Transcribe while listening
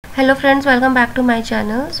Hello friends, welcome back to my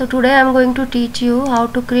channel. So today I am going to teach you how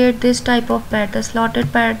to create this type of pad. The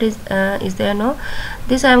slotted pad is there, no?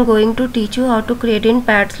 This I am going to teach you how to create in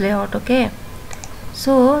pads layout. Okay,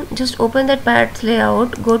 so just open that pads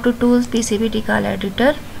layout, go to tools, PCB decal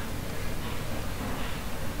editor.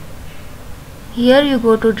 Here you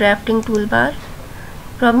go to drafting toolbar.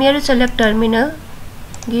 From here you select terminal,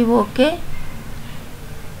 give OK,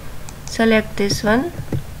 select this one,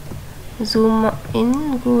 zoom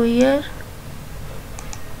in, go here,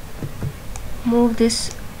 move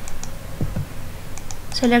this,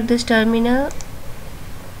 select this terminal,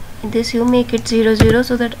 this you make it 0 0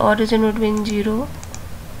 so that origin would be in 0.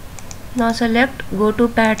 Now select, go to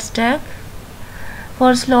pad stack.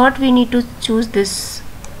 For slot we need to choose this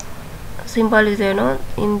symbol is there, no,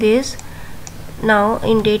 in this. Now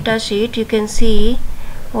in data sheet you can see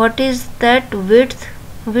what is that width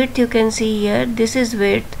you can see here. This is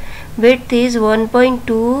width is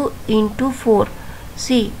 1.2 into 4.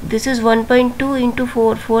 See, this is 1.2 into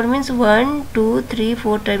 4. 4 means 1 2 3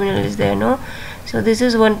 4 terminal is there, no? So this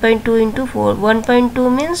is 1.2 into 4.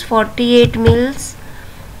 1.2 means 48 mils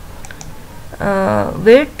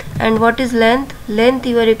width. And what is length? Length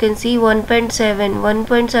here you can see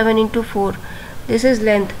 1.7 into 4. This is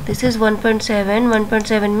length. This is 1.7.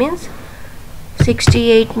 1.7 means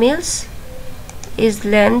 68 mils is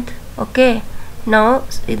length. Okay, now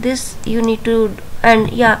this you need to,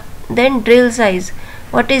 and yeah, then drill size.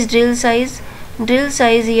 What is drill size? Drill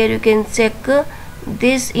size here you can check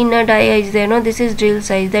this inner dia is there, no? This is drill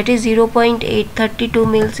size, that is 0.8. 32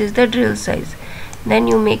 mils is the drill size. Then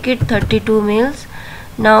you make it 32 mils.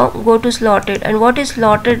 Now go to slotted. And what is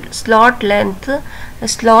slotted? Slot length. The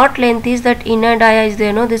slot length is that inner dia is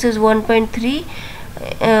there, no? This is 1.3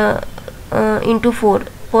 into 4.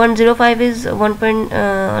 0.05 is 1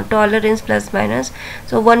 tolerance plus minus,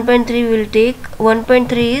 so 1.3 will take.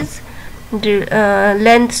 1.3 is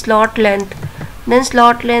length, slot length. Then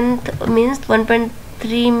slot length means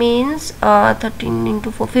 1.3 means 13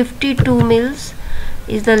 into 4, 52 mils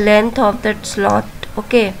is the length of that slot.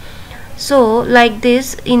 Okay, so like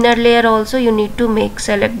this inner layer also you need to make.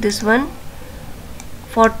 Select this one,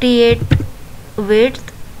 48 width,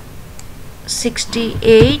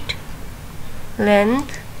 68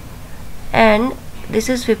 length, and this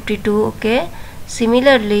is 52. Okay,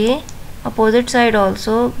 similarly opposite side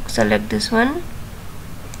also select this one,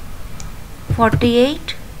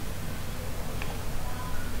 48,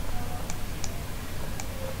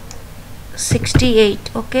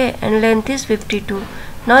 68. Okay, and length is 52.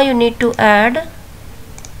 Now you need to add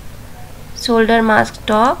solder mask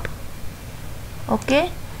top.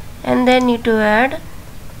 Okay, and then need to add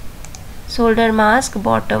solder mask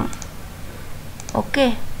bottom.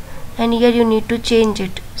 Okay, and here you need to change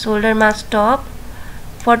it. Solder mask top,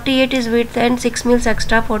 48 is width and 6 mils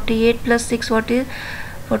extra. 48 plus 6, what is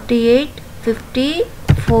 48?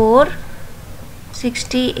 54.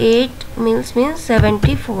 68 mils means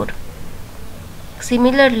 74.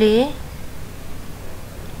 Similarly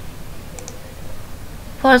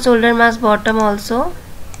for solder mask bottom also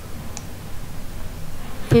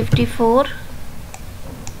 54,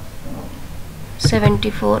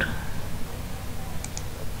 74.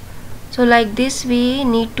 So like this we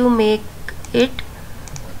need to make it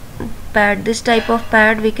pad. This type of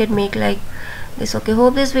pad we can make like this. Okay,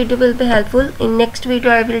 hope this video will be helpful. In next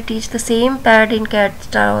video I will teach the same pad in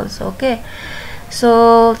CADstar also. Okay,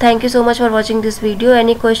 so thank you so much for watching this video.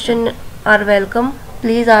 Any question are welcome.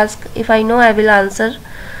 Please ask. If I know I will answer.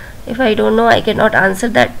 If I don't know I cannot answer.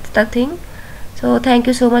 That's the thing. So thank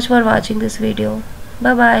you so much for watching this video.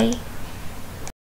 Bye bye.